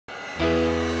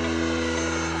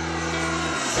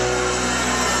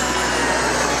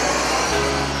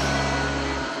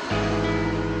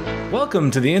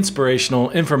Welcome to the Inspirational,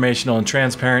 Informational, and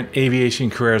Transparent Aviation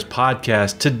Careers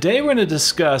Podcast. Today we're going to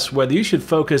discuss whether you should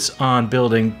focus on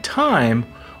building time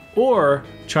or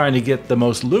trying to get the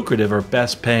most lucrative or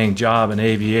best paying job in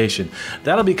aviation.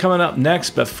 That'll be coming up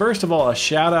next, but first of all, a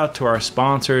shout out to our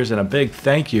sponsors and a big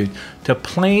thank you to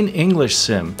Plain English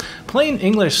Sim. Plain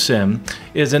English Sim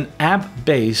is an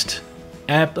app-based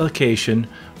application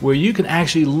where you can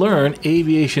actually learn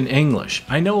aviation English.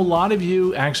 I know a lot of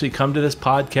you actually come to this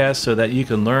podcast so that you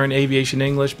can learn aviation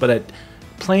English, but at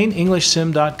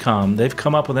plainenglishsim.com, they've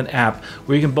come up with an app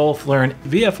where you can both learn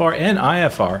VFR and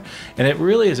IFR, and it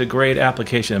really is a great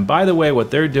application. And by the way, what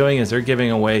they're doing is they're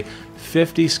giving away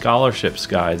 50 scholarships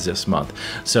guides this month.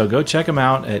 So go check them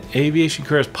out at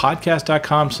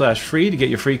aviationcareerspodcast.com/free to get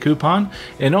your free coupon.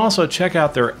 And also check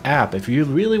out their app if you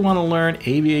really want to learn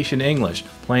aviation English,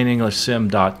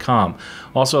 plainenglishsim.com.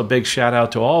 Also a big shout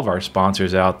out to all of our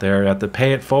sponsors out there at the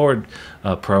Pay It Forward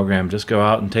program. Just go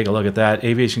out and take a look at that,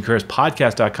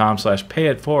 aviationcareerspodcast.com/pay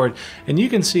it forward. And you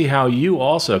can see how you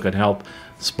also could help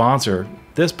sponsor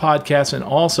this podcast and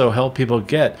also help people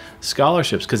get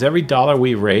scholarships, because every dollar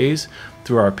we raise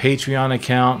through our Patreon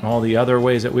account and all the other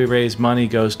ways that we raise money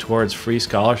goes towards free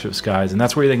scholarships, guys. And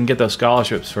that's where they can get those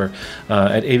scholarships for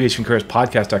at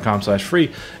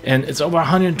aviationcareerspodcast.com/free. And it's over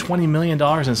 $120 million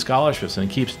in scholarships, and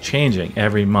it keeps changing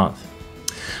every month.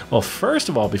 Well, first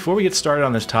of all, before we get started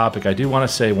on this topic, I do want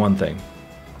to say one thing.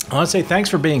 I want to say thanks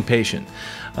for being patient.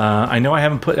 I know I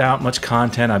haven't put out much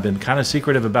content. I've been kind of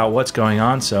secretive about what's going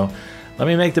on, so let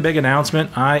me make the big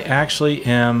announcement. I actually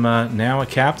am now a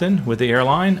captain with the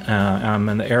airline. I'm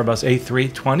in the Airbus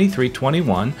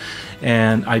A320-321,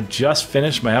 and I just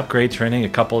finished my upgrade training a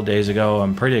couple of days ago.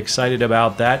 I'm pretty excited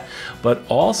about that. But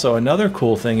also another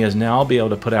cool thing is now I'll be able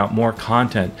to put out more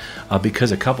content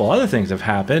because a couple other things have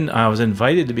happened. I was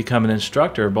invited to become an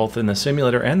instructor, both in the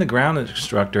simulator and the ground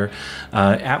instructor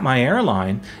at my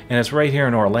airline, and it's right here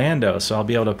in Orlando. So I'll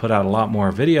be able to put out a lot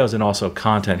more videos and also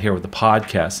content here with the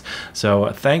podcast. So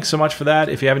thanks so much for that.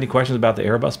 If you have any questions about the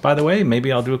Airbus, by the way,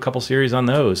 maybe I'll do a couple series on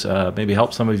those, maybe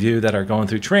help some of you that are going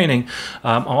through training.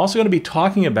 I'm also going to be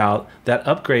talking about that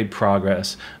upgrade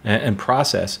progress and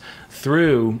process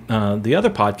through the other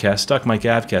podcast, Stuck Mike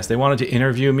Avcast. They wanted to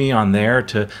interview me on there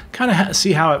to kind of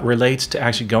see how it relates to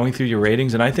actually going through your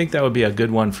ratings, and I think that would be a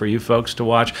good one for you folks to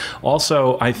watch.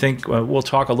 Also, I think we'll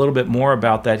talk a little bit more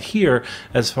about that here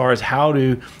as far as how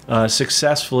to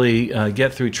successfully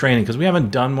get through training, because we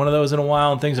haven't done one of those in a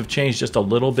while, and things have changed just a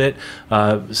little bit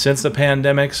since the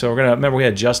pandemic. So we're going to, remember we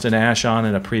had Justin Ash on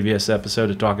in a previous episode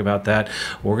to talk about that.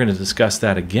 We're going to discuss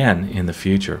that again in the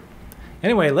future.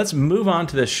 Anyway, let's move on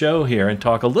to the show here and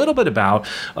talk a little bit about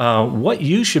what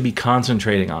you should be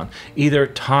concentrating on, either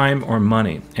time or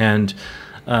money. And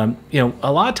a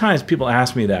lot of times people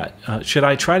ask me that, should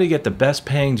I try to get the best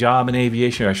paying job in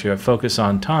aviation, or should I focus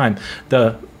on time?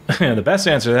 The best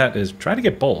answer to that is try to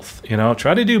get both.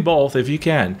 Try to do both if you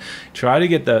can. Try to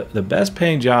get the best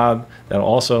paying job that'll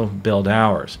also build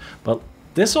hours. But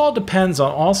this all depends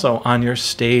also on your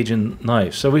stage in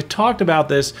life. So we've talked about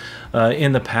this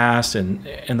in the past, and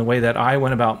the way that I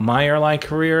went about my airline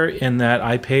career, in that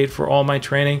I paid for all my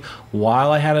training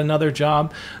while I had another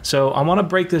job. So I want to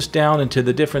break this down into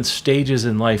the different stages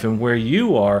in life and where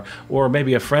you are, or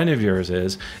maybe a friend of yours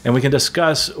is, and we can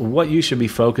discuss what you should be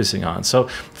focusing on. So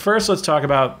first, let's talk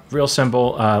about, real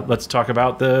simple, let's talk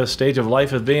about the stage of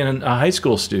life of being a high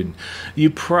school student. You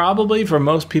probably, for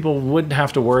most people, wouldn't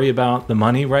have to worry about the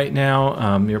money right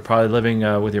now. You're probably living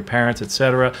with your parents,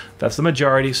 etc. That's the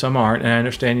majority. Some aren't, and I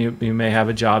understand you may have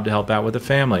a job to help out with the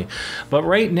family. But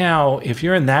right now, if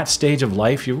you're in that stage of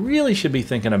life, you really should be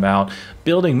thinking about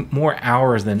building more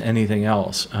hours than anything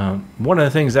else. One of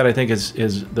the things that I think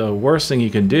is the worst thing you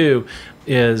can do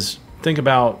is think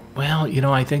about, well,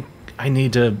 I think I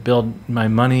need to build my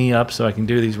money up so I can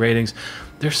do these ratings.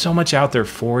 There's so much out there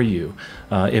for you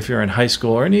if you're in high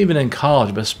school or even in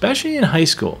college, but especially in high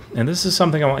school. And this is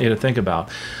something I want you to think about.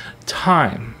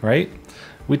 Time, right?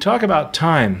 We talk about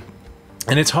time,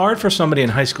 and it's hard for somebody in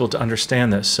high school to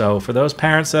understand this. So for those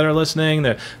parents that are listening,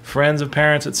 the friends of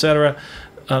parents, etc.,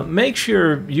 make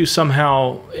sure you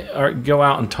somehow go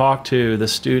out and talk to the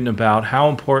student about how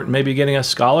important maybe getting a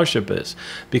scholarship is.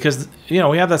 Because, we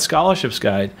have that scholarships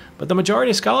guide, but the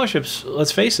majority of scholarships,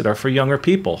 let's face it, are for younger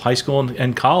people, high school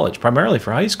and college, primarily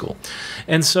for high school.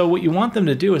 And so what you want them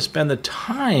to do is spend the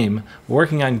time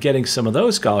working on getting some of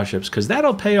those scholarships, because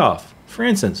that'll pay off. For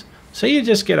instance, say you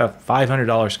just get a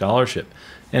 $500 scholarship,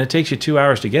 and it takes you 2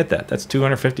 hours to get that. That's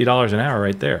 $250 an hour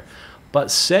right there. But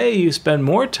say you spend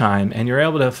more time and you're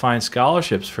able to find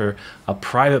scholarships for a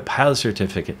private pilot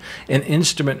certificate, an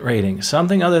instrument rating,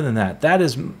 something other than that. That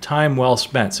is time well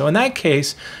spent. So in that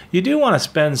case, you do want to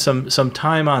spend some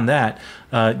time on that,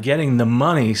 getting the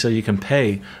money so you can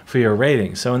pay for your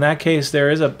rating. So in that case, there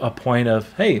is a point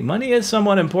of, hey, money is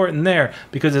somewhat important there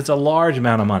because it's a large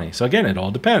amount of money. So again, it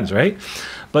all depends, right?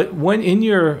 But when in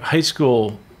your high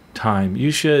school time,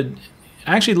 you should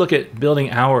actually look at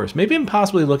building hours, maybe even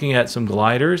possibly looking at some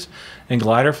gliders and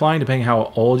glider flying, depending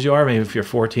how old you are, maybe if you're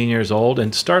 14 years old,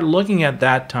 and start looking at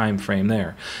that time frame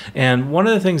there. And one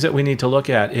of the things that we need to look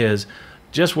at is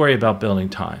just worry about building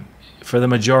time. For the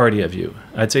majority of you,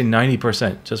 I'd say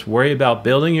 90%, just worry about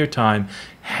building your time,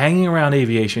 hanging around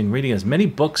aviation, reading as many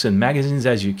books and magazines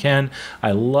as you can.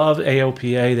 I love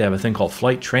AOPA. They have a thing called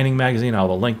Flight Training Magazine. I'll have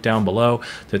a link down below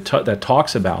that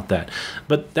talks about that.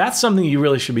 But that's something you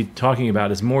really should be talking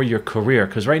about, is more your career,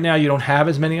 because right now you don't have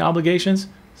as many obligations.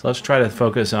 So let's try to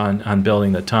focus on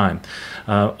building the time.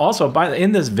 Also,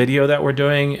 in this video that we're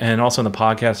doing, and also in the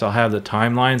podcast, I'll have the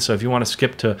timeline. So if you want to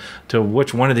skip to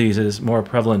which one of these is more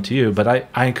prevalent to you. But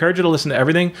I encourage you to listen to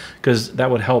everything, because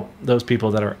that would help those people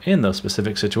that are in those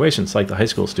specific situations, like the high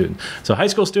school student. So high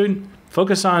school student,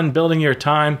 focus on building your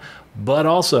time, but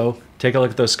also take a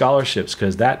look at those scholarships,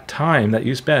 because that time that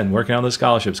you spend working on those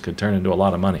scholarships could turn into a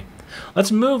lot of money.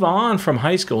 Let's move on from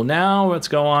high school. Now let's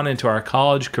go on into our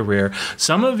college career.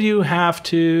 Some of you have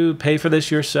to pay for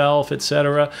this yourself,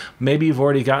 etc. Maybe you've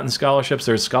already gotten scholarships.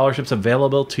 There's scholarships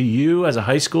available to you as a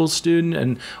high school student,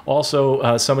 and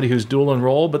also somebody who's dual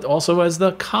enrolled, but also as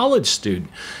the college student.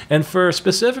 And for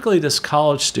specifically this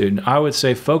college student, I would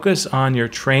say focus on your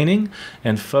training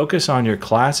and focus on your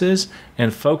classes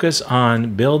and focus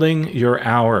on building your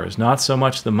hours, not so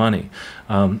much the money.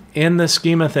 In the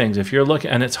scheme of things, if you're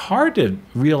looking, and it's hard to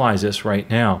realize this right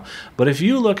now, but if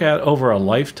you look at over a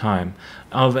lifetime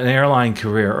of an airline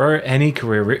career, or any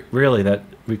career really that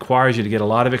requires you to get a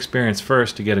lot of experience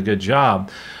first to get a good job,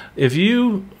 if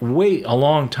you wait a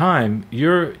long time,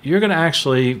 you're going to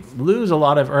actually lose a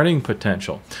lot of earning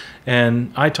potential.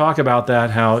 And I talk about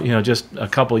that, how, you know, just a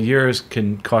couple years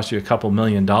can cost you a couple $1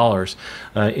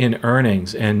 million in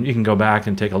earnings. And you can go back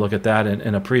and take a look at that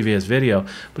in a previous video.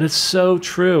 But it's so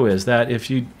true, is that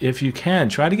if you can,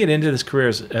 try to get into this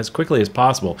career as quickly as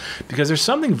possible, because there's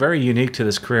something very unique to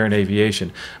this career in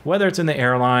aviation. Whether it's in the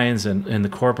airlines and in the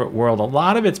corporate world, a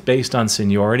lot of it's based on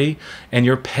seniority, and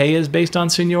your pay is based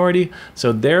on seniority.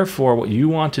 So therefore, what you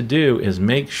want to do is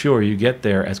make sure you get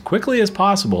there as quickly as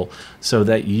possible, so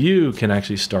that you can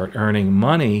actually start earning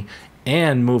money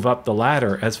and move up the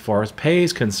ladder as far as pay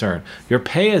is concerned. Your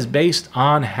pay is based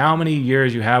on how many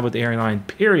years you have with the airline,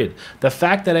 period. The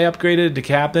fact that I upgraded to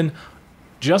captain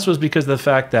just was because of the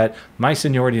fact that my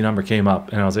seniority number came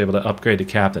up and I was able to upgrade to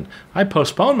captain. I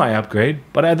postponed my upgrade,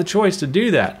 but I had the choice to do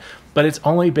that. But it's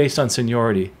only based on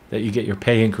seniority that you get your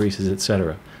pay increases,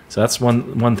 etc. So that's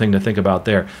one thing to think about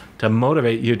there, to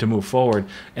motivate you to move forward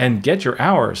and get your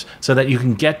hours so that you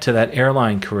can get to that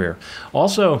airline career.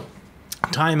 Also,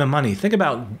 time and money. Think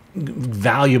about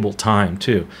valuable time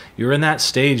too. You're in that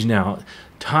stage now.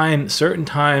 Time, certain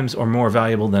times are more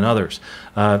valuable than others.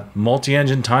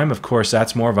 Multi-engine time, of course,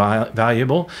 that's more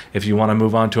valuable. If you want to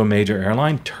move on to a major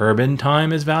airline, turbine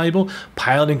time is valuable.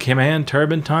 Pilot and command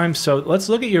turbine time. So let's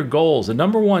look at your goals. The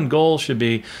number one goal should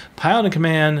be pilot and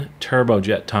command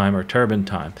turbojet time, or turbine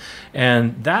time.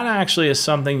 And that actually is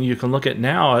something you can look at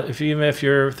now, even if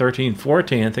you're 13,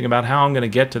 14, and think about how I'm going to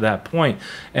get to that point.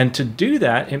 And to do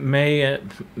that, it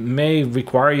may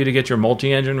require you to get your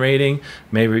multi-engine rating,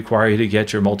 may require you to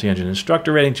get your multi-engine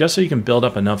instructor rating, just so you can build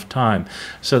up enough time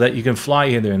so that you can fly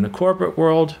either in the corporate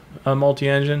world,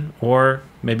 multi-engine, or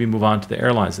maybe move on to the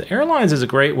airlines. The airlines is a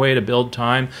great way to build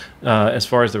time as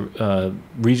far as the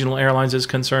regional airlines is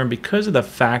concerned, because of the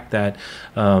fact that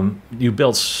you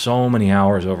build so many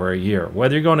hours over a year.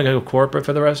 Whether you're going to go corporate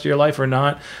for the rest of your life or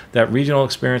not, that regional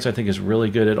experience I think is really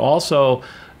good. It also,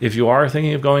 if you are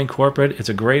thinking of going corporate, it's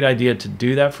a great idea to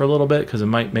do that for a little bit, because it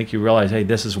might make you realize, hey,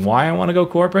 this is why I want to go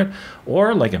corporate.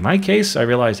 Or like in my case, I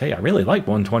realized, hey, I really like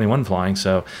 121 flying,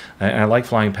 so I like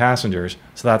flying passengers,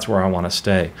 so that's where I want to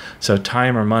stay. So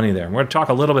time or money there. We're going to talk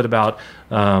a little bit about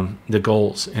the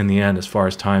goals in the end as far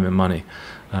as time and money.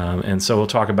 And so we'll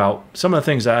talk about some of the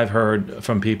things that I've heard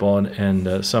from people,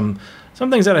 and some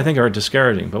things that I think are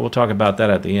discouraging, but we'll talk about that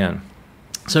at the end.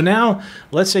 So now,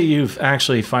 let's say you've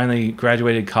actually finally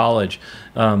graduated college,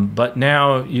 but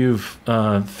now you've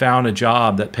found a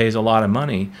job that pays a lot of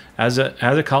money. As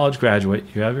a college graduate,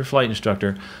 you have your flight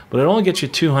instructor, but it only gets you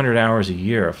 200 hours a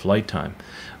year of flight time.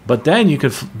 But then you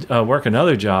could work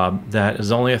another job that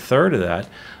is only a third of that,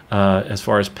 as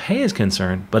far as pay is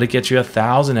concerned, but it gets you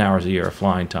 1,000 hours a year of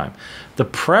flying time. The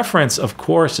preference, of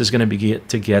course, is going to be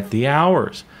to get the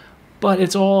hours. But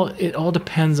it all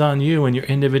depends on you and your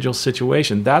individual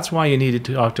situation. That's why you need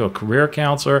to talk to a career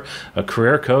counselor, a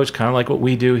career coach, kind of like what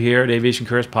we do here at Aviation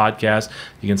Careers Podcast.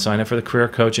 You can sign up for the career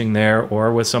coaching there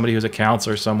or with somebody who's a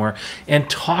counselor somewhere and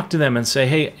talk to them and say,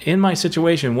 hey, in my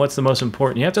situation, what's the most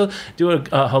important? You have to do a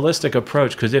holistic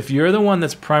approach, because if you're the one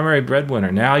that's primary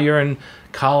breadwinner, now you're in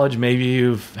college, maybe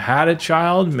you've had a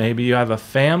child, maybe you have a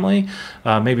family,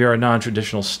 maybe you're a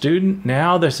non-traditional student.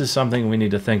 Now this is something we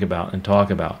need to think about and talk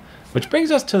about. Which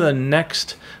brings us to the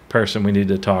next person we need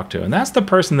to talk to, and that's the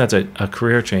person that's a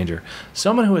career changer.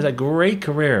 Someone who has a great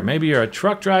career. Maybe you're a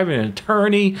truck driver, an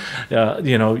attorney,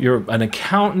 you're an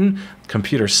accountant,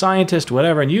 computer scientist,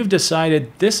 whatever, and you've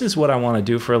decided this is what I want to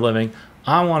do for a living.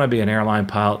 I want to be an airline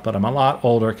pilot, but I'm a lot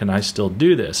older. Can I still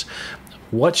do this?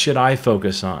 What should I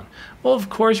focus on? Well, of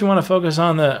course, you want to focus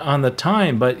on the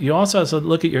time, but you also have to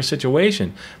look at your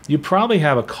situation. You probably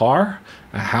have a car,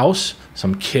 a house,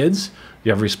 some kids.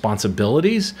 You have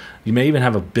responsibilities. You may even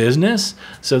have a business.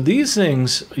 So these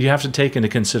things you have to take into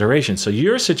consideration. So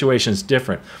your situation is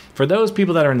different. For those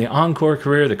people that are in the Encore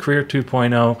career, the Career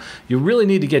 2.0, you really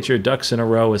need to get your ducks in a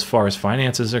row as far as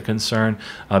finances are concerned,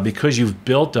 because you've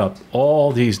built up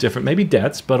all these different, maybe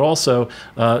debts, but also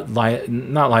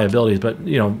not liabilities, but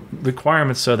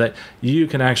requirements so that you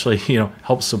can actually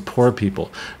help support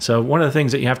people. So one of the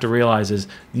things that you have to realize is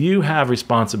you have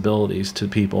responsibilities to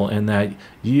people, and that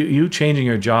you changing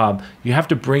your job, you have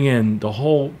to bring in the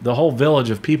whole village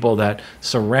of people that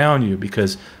surround you,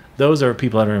 because those are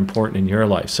people that are important in your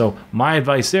life. So my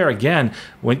advice there, again,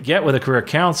 get with a career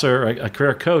counselor, a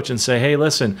career coach, and say, hey,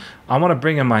 listen, I want to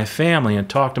bring in my family and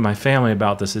talk to my family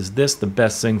about this. Is this the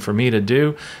best thing for me to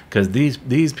do? Because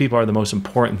these people are the most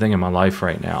important thing in my life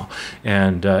right now.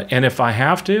 And if I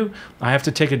have to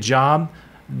take a job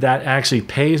that actually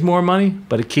pays more money,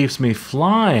 but it keeps me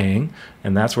flying.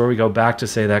 And that's where we go back to,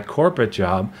 say, that corporate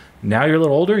job. Now you're a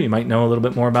little older, you might know a little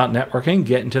bit more about networking.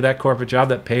 Get into that corporate job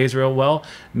that pays real well.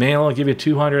 May only give you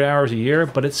 200 hours a year,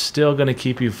 but it's still going to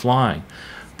keep you flying.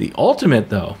 The ultimate,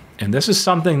 though, and this is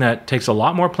something that takes a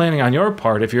lot more planning on your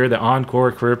part if you're the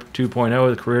Encore Career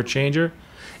 2.0, the career changer,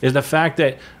 is the fact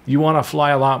that you want to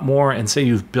fly a lot more, and say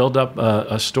you've built up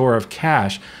a store of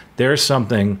cash. There's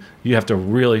something you have to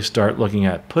really start looking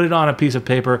at. Put it on a piece of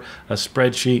paper, a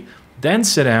spreadsheet, then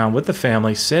sit down with the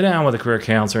family, sit down with a career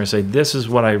counselor and say, this is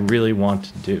what I really want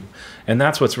to do. And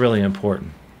that's what's really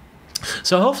important.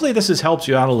 So hopefully this has helped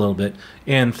you out a little bit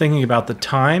in thinking about the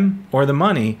time or the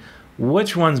money.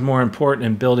 Which one's more important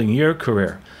in building your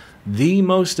career? The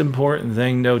most important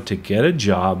thing, though, to get a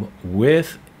job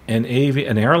with an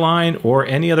airline or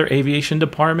any other aviation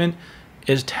department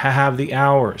is to have the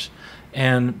hours.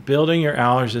 And building your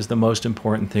hours is the most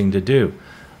important thing to do.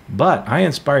 But I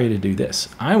inspire you to do this.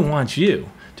 I want you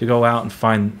to go out and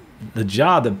find the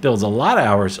job that builds a lot of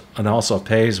hours and also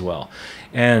pays well.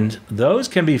 And those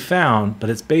can be found, but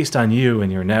it's based on you and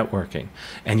your networking.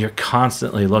 And you're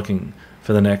constantly looking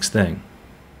for the next thing.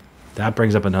 That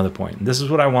brings up another point. And this is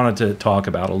what I wanted to talk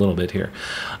about a little bit here.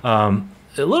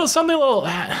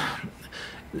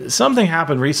 Something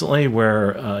happened recently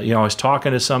where I was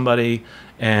talking to somebody,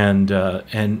 and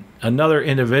another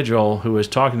individual who was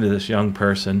talking to this young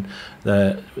person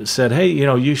that said, hey,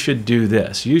 you should do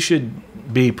this. You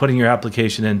should be putting your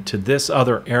application into this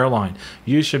other airline.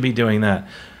 You should be doing that.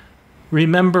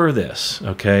 Remember this,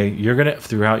 okay? You're going to,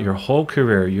 throughout your whole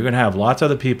career, you're going to have lots of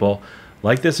other people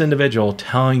like this individual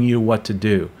telling you what to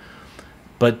do.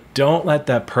 But don't let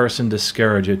that person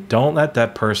discourage you. Don't let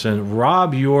that person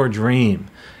rob your dream.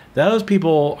 Those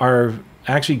people are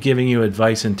actually giving you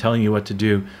advice and telling you what to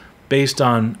do based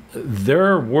on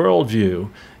their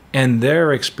worldview and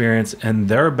their experience and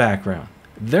their background.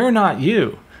 They're not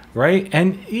you, right?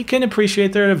 And you can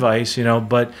appreciate their advice,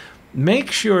 but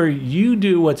make sure you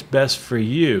do what's best for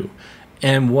you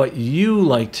and what you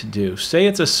like to do. Say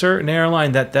it's a certain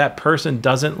airline that person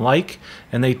doesn't like,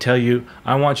 and they tell you,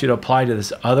 I want you to apply to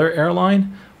this other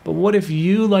airline. But what if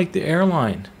you like the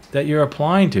airline that you're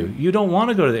applying to? You don't want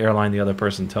to go to the airline the other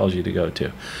person tells you to go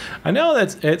to. I know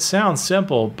that it sounds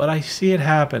simple, but I see it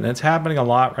happen. It's happening a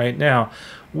lot right now.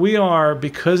 We are,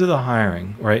 because of the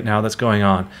hiring right now that's going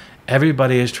on,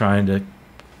 everybody is trying to,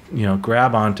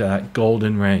 grab onto that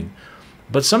golden ring.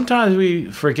 But sometimes we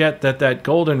forget that that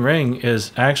golden ring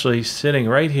is actually sitting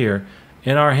right here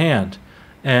in our hand.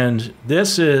 And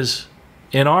this is,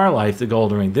 in our life, the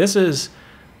golden ring. This is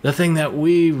the thing that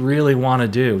we really want to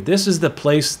do. This is the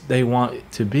place they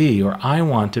want to be, or I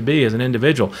want to be as an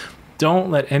individual.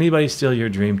 Don't let anybody steal your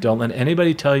dream. Don't let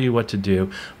anybody tell you what to do.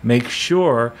 Make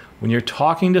sure when you're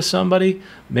talking to somebody,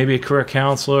 maybe a career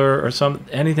counselor or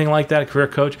anything like that, a career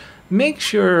coach, make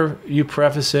sure you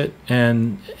preface it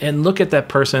and look at that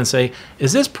person and say,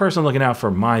 is this person looking out for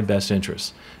my best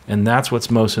interests? And that's what's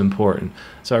most important.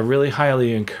 So I really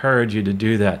highly encourage you to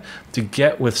do that, to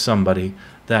get with somebody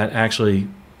that actually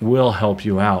will help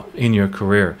you out in your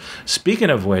career.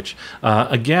 Speaking of which,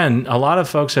 again, a lot of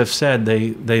folks have said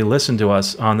they listen to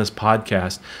us on this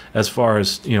podcast as far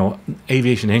as,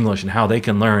 aviation English and how they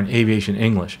can learn aviation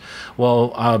English.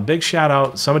 Well, a big shout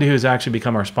out, somebody who's actually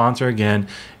become our sponsor again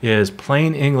is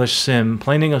Plain English Sim.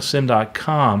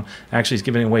 PlainEnglishSim.com actually is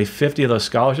giving away 50 of those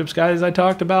scholarships, guys, I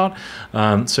talked about.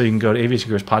 So you can go to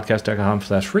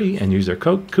aviationcareerspodcast.com/free and use their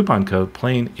coupon code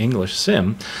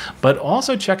PlainEnglishSim. But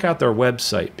also check out their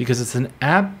website, because it's an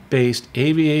app-based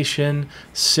aviation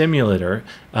simulator,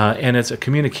 and it's a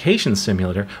communication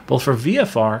simulator, both for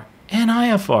VFR and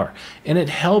IFR, and it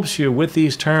helps you with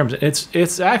these terms.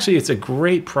 It's a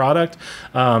great product.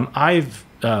 I've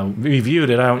reviewed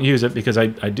it. I don't use it because I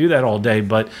do that all day,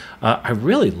 but I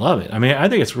really love it. I mean, I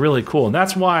think it's really cool, and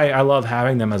that's why I love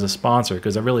having them as a sponsor,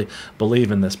 because I really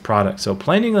believe in this product. So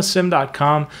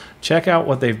PlainEnglishSim.com, check out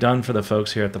what they've done for the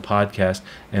folks here at the podcast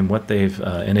and what they've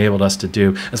enabled us to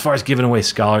do as far as giving away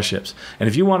scholarships. And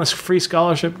if you want a free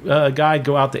scholarship guide,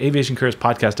 go out to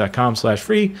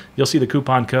aviationcareerspodcast.com/free. You'll see the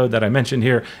coupon code that I mentioned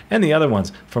here and the other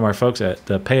ones from our folks at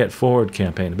the Pay It Forward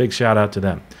campaign. A big shout out to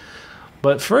them.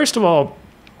 But first of all,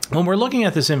 when we're looking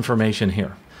at this information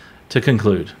here, to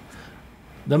conclude,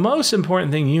 the most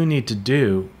important thing you need to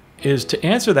do is to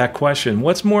answer that question,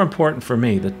 what's more important for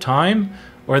me, the time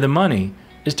or the money,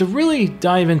 is to really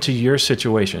dive into your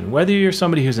situation. Whether you're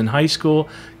somebody who's in high school,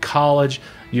 college,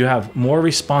 you have more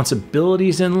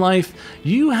responsibilities in life,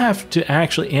 you have to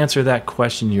actually answer that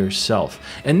question yourself.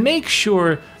 And make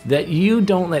sure that you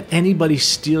don't let anybody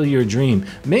steal your dream.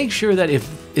 Make sure that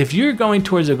if you're going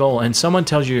towards a goal and someone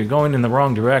tells you you're going in the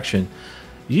wrong direction,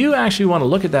 you actually want to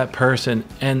look at that person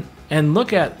and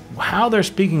look at how they're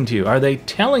speaking to you. Are they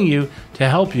telling you to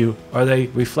help you? Are they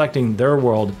reflecting their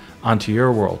world onto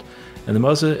your world? And the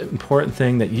most important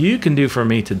thing that you can do for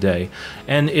me today,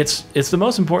 and it's the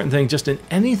most important thing just in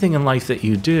anything in life that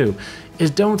you do, is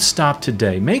don't stop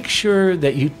today. Make sure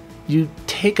that you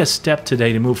take a step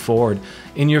today to move forward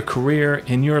in your career,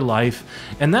 in your life.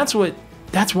 And that's why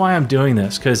I'm doing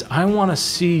this, because I want to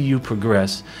see you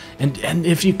progress. And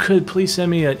if you could, please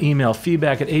send me an email,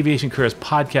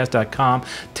 feedback@aviationcareerspodcast.com.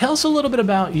 Tell us a little bit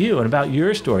about you and about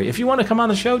your story. If you want to come on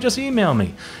the show, just email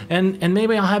me. And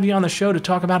maybe I'll have you on the show to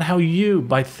talk about how you,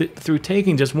 through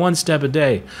taking just one step a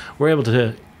day, were able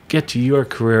to get to your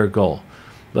career goal.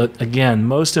 But again,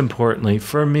 most importantly,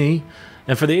 for me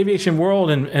and for the aviation world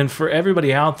and for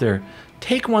everybody out there,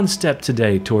 take one step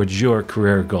today towards your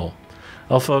career goal.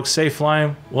 Well, folks, safe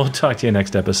flying. We'll talk to you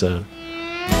next episode.